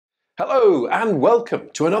Hello and welcome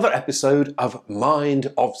to another episode of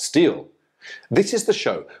Mind of Steel. This is the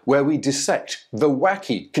show where we dissect the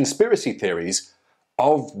wacky conspiracy theories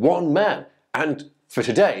of one man. And for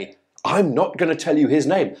today, I'm not going to tell you his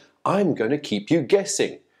name. I'm going to keep you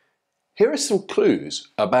guessing. Here are some clues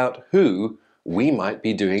about who we might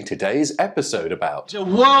be doing today's episode about. A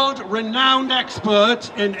world-renowned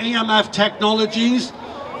expert in EMF technologies.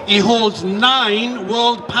 He holds 9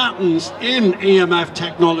 world patents in EMF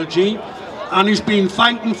technology, and he's been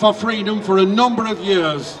fighting for freedom for a number of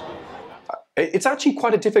years. It's actually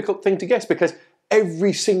quite a difficult thing to guess because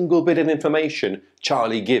every single bit of information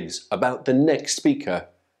Charlie gives about the next speaker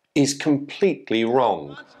is completely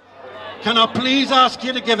wrong. Can I please ask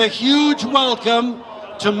you to give a huge welcome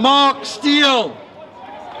to Mark Steele?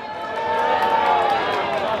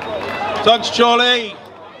 Thanks, Charlie.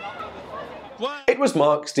 It was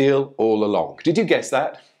Mark Steele all along. Did you guess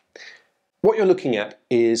that? What you're looking at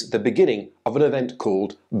is the beginning of an event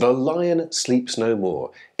called The Lion Sleeps No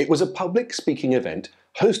More. It was a public speaking event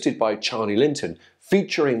hosted by Charlie Linton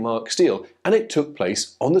featuring Mark Steele, and it took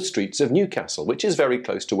place on the streets of Newcastle, which is very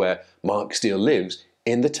close to where Mark Steele lives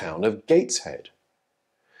in the town of Gateshead.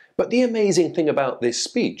 But the amazing thing about this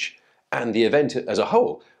speech and the event as a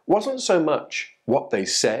whole wasn't so much what they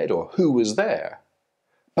said or who was there,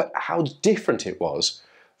 but how different it was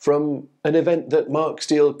from an event that Mark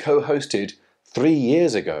Steele co-hosted 3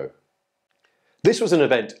 years ago. This was an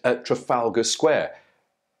event at Trafalgar Square.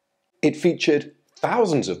 It featured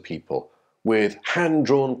thousands of people with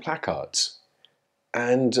hand-drawn placards.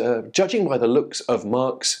 And judging by the looks of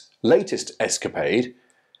Mark's latest escapade,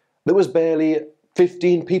 there was barely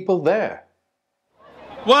 15 people there.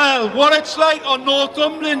 Well, what it's like on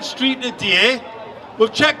Northumberland Street today,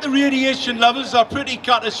 we've checked the radiation levels are pretty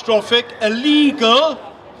catastrophic. Illegal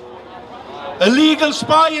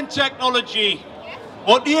spying technology.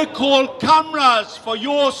 What they call cameras for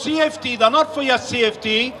your safety. They're not for your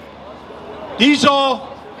safety. These are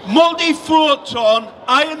multi-photon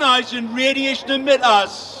ionizing radiation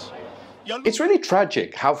emitters. It's really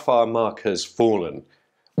tragic how far Mark has fallen.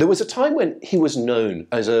 There was a time when he was known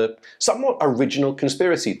as a somewhat original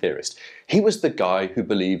conspiracy theorist. He was the guy who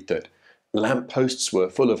believed that lampposts were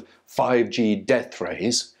full of 5G death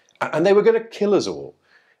rays and they were going to kill us all.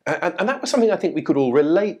 And that was something I think we could all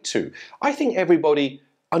relate to. I think everybody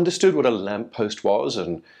understood what a lamppost was,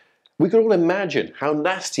 and we could all imagine how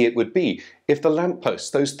nasty it would be if the lampposts,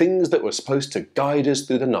 those things that were supposed to guide us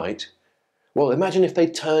through the night, well, imagine if they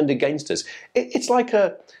turned against us. It's like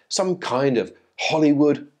some kind of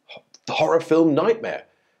Hollywood horror film nightmare.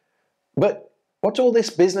 But what's all this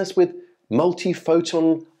business with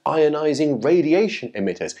multi-photon ionizing radiation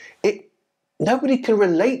emitters? Nobody can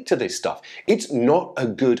relate to this stuff. It's not a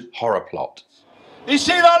good horror plot. You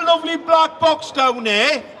see that lovely black box down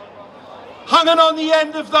there? Hanging on the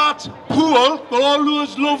end of that pool with all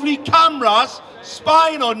those lovely cameras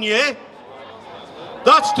spying on you.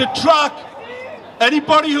 That's to track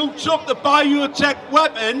anybody who took the biotech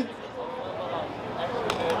weapon.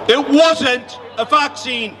 It wasn't a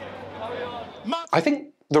vaccine. I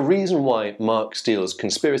think the reason why Mark Steele's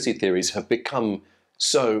conspiracy theories have become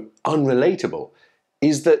so unrelatable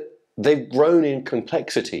is that they've grown in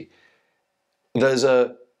complexity. There's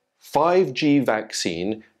a 5G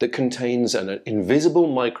vaccine that contains an invisible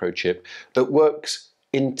microchip that works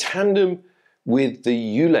in tandem with the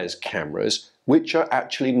ULEZ cameras, which are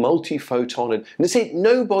actually multi-photon. And see,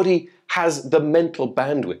 nobody has the mental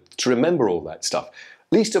bandwidth to remember all that stuff.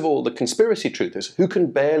 Least of all the conspiracy truthers who can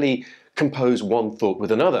barely compose one thought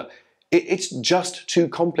with another. It's just too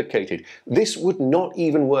complicated. This would not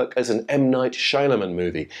even work as an M. Night Shyamalan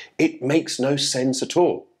movie. It makes no sense at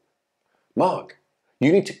all. Mark,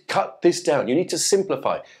 you need to cut this down. You need to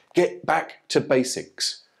simplify. Get back to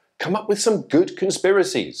basics. Come up with some good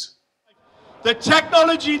conspiracies. The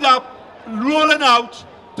technology that rolling out,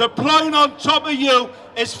 deploying on top of you,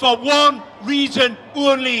 is for one reason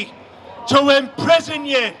only: to imprison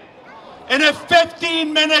you in a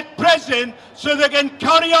 15-minute prison so they can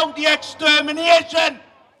carry out the extermination.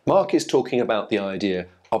 Mark is talking about the idea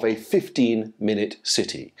of a 15-minute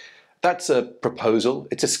city. That's a proposal,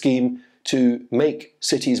 it's a scheme to make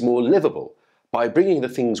cities more livable by bringing the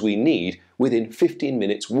things we need within 15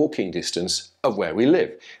 minutes walking distance of where we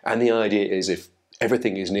live. And the idea is if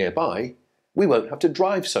everything is nearby, we won't have to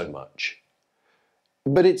drive so much.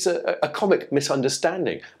 But it's a comic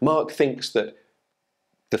misunderstanding. Mark thinks that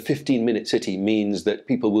the 15-minute city means that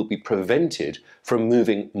people will be prevented from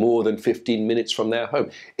moving more than 15 minutes from their home.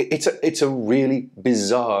 It's a really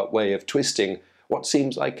bizarre way of twisting what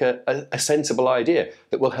seems like a sensible idea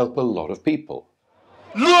that will help a lot of people.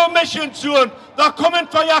 low emission zone. They're coming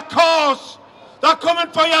for your cars. They're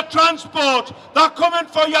coming for your transport. They're coming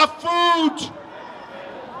for your food.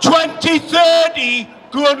 2030,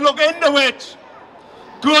 go and look into it.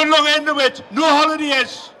 Go and look into it. No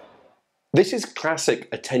holidays. This is classic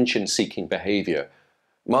attention-seeking behaviour.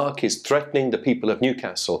 Mark is threatening the people of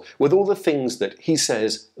Newcastle with all the things that he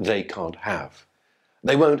says they can't have.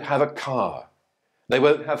 They won't have a car. They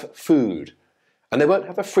won't have food. And they won't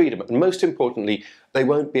have a freedom. And most importantly, they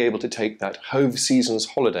won't be able to take that Hove Seasons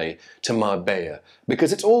holiday to Marbella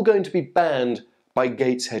because it's all going to be banned by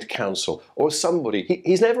Gateshead Council or somebody.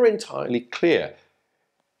 He's never entirely clear.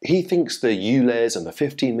 He thinks the ULEZ and the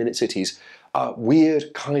 15-minute cities are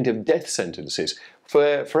weird kind of death sentences.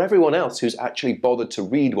 For everyone else who's actually bothered to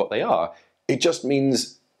read what they are, it just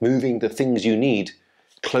means moving the things you need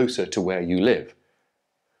closer to where you live.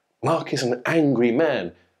 Mark is an angry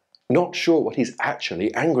man, not sure what he's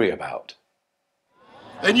actually angry about.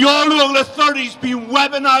 And your local authorities being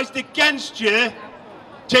weaponised against you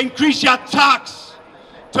to increase your tax,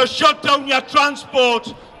 to shut down your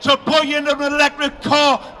transport, to put you in an electric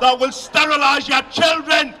car that will sterilise your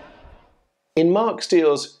children. In Mark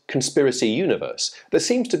Steele's conspiracy universe, there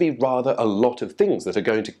seems to be rather a lot of things that are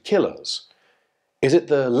going to kill us. Is it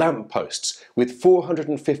the lampposts with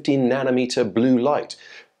 415 nanometer blue light?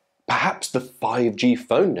 Perhaps the 5G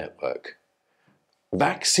phone network?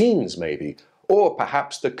 Vaccines, maybe? Or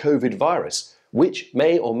perhaps the COVID virus, which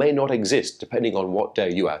may or may not exist depending on what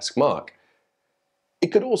day you ask Mark. It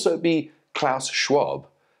could also be Klaus Schwab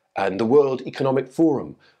and the World Economic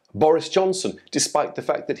Forum, Boris Johnson, despite the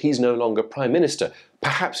fact that he's no longer Prime Minister.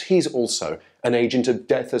 Perhaps he's also an agent of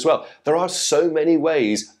death as well. There are so many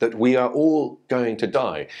ways that we are all going to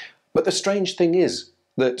die. But the strange thing is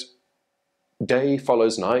that day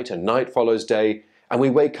follows night and night follows day, and we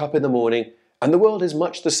wake up in the morning and the world is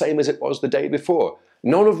much the same as it was the day before.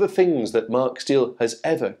 None of the things that Mark Steele has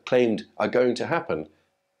ever claimed are going to happen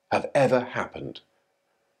have ever happened.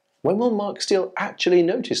 When will Mark Steele actually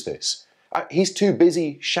notice this? He's too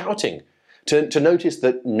busy shouting to notice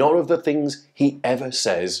that none of the things he ever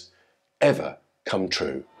says ever come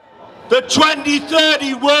true. The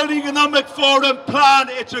 2030 World Economic Forum plan,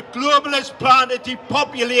 it's a globalist plan to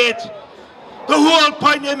depopulate. The whole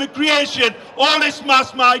point of immigration, all this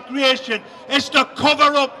mass migration, is to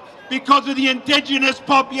cover up because of the indigenous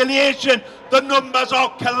population. The numbers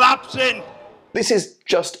are collapsing. This is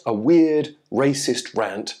just a weird, racist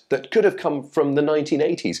rant that could have come from the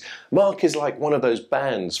 1980s. Mark is like one of those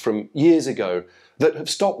bands from years ago that have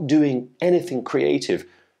stopped doing anything creative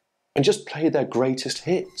and just play their greatest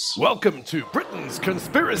hits. Welcome to Britain's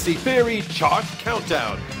Conspiracy Theory Chart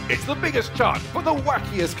Countdown. It's the biggest chart for the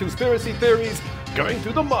wackiest conspiracy theories going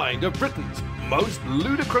through the mind of Britain's most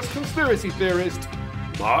ludicrous conspiracy theorist,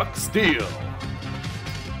 Mark Steele.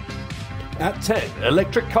 At 10,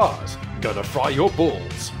 electric cars gonna fry your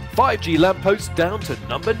balls. 5G lampposts down to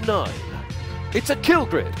number 9. It's a kill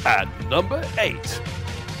grid at number 8.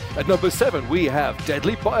 At number 7, we have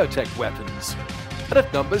deadly biotech weapons. And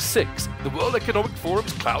at number 6, the World Economic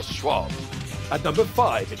Forum's Klaus Schwab. At number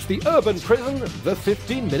 5, it's the urban prison, the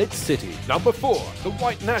 15-minute city. Number 4, the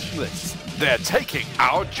white nationalists. They're taking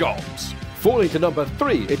our jobs. Falling to number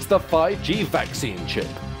 3, it's the 5G vaccine chip.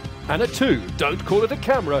 And at 2, don't call it a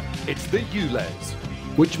camera, it's the ULEZ.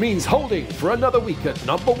 Which means holding for another week at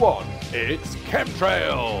number 1, it's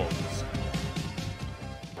chemtrails.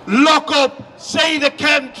 Lock up, say the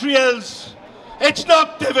chemtrails. It's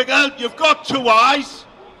not difficult, you've got 2 eyes.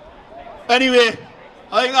 Anyway,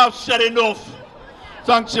 I think I've said enough.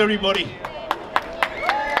 Thanks everybody.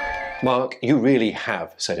 Mark, you really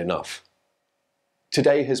have said enough.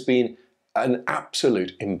 Today has been an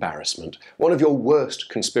absolute embarrassment. One of your worst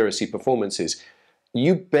conspiracy performances.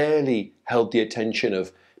 You barely held the attention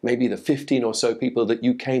of maybe the 15 or so people that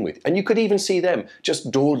you came with. And you could even see them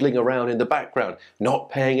just dawdling around in the background, not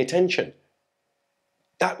paying attention.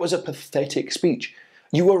 That was a pathetic speech.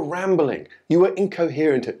 You were rambling. You were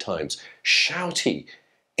incoherent at times, shouty,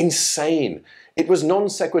 insane. It was non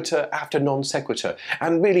sequitur after non sequitur,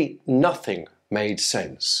 and really nothing made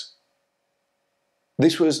sense.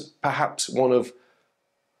 This was perhaps one of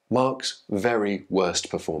Mark's very worst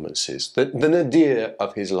performances, the nadir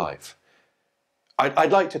of his life.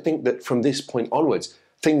 I'd like to think that from this point onwards,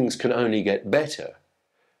 things can only get better.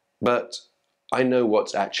 But I know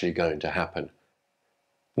what's actually going to happen.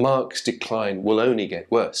 Mark's decline will only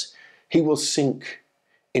get worse. He will sink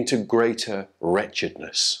into greater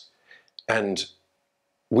wretchedness. And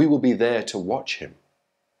we will be there to watch him.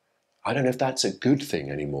 I don't know if that's a good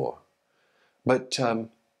thing anymore. But go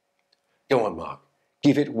on, Mark.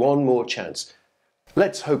 Give it one more chance.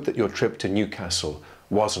 Let's hope that your trip to Newcastle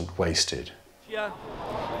wasn't wasted. Yeah,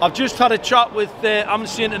 I've just had a chat with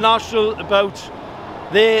Amnesty International about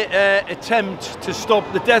their attempt to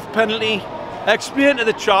stop the death penalty. I explained to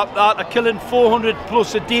the chap that are killing 400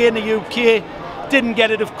 plus a day in the UK. Didn't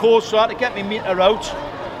get it, of course, so I had to get my meter out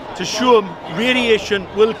to show him radiation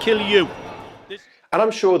will kill you. And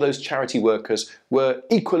I'm sure those charity workers were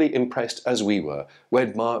equally impressed as we were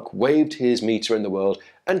when Mark waved his meter in the world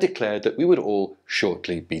and declared that we would all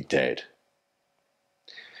shortly be dead.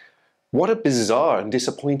 What a bizarre and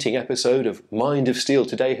disappointing episode of Mind of Steel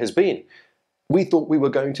today has been. We thought we were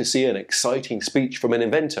going to see an exciting speech from an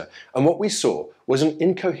inventor, and what we saw was an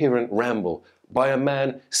incoherent ramble by a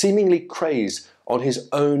man seemingly crazed on his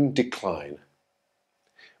own decline.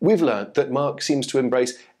 We've learnt that Mark seems to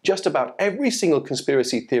embrace just about every single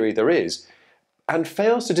conspiracy theory there is, and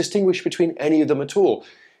fails to distinguish between any of them at all,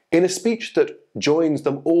 in a speech that joins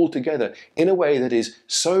them all together in a way that is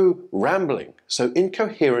so rambling, so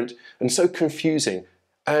incoherent, and so confusing,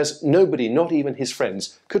 as nobody, not even his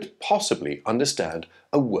friends, could possibly understand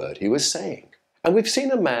a word he was saying. And we've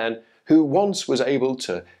seen a man who once was able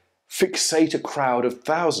to fixate a crowd of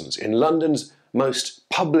thousands in London's most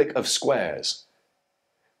public of squares,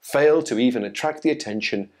 fail to even attract the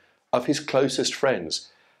attention of his closest friends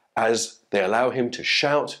as they allow him to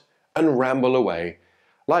shout and ramble away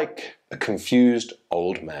like a confused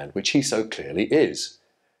old man, which he so clearly is.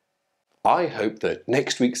 I hope that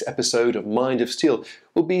next week's episode of Mind of Steel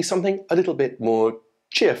will be something a little bit more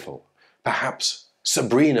cheerful. Perhaps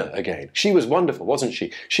Sabrina again. She was wonderful, wasn't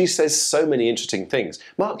she? She says so many interesting things.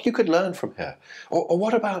 Mark, you could learn from her. Or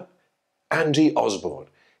what about Andy Osborne?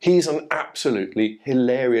 He's an absolutely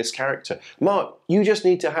hilarious character. Mark, you just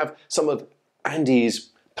need to have some of Andy's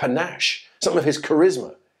panache, some of his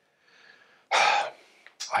charisma.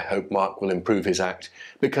 I hope Mark will improve his act,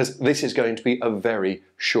 because this is going to be a very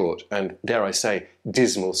short and, dare I say,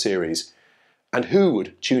 dismal series. And who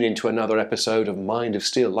would tune into another episode of Mind of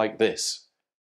Steel like this?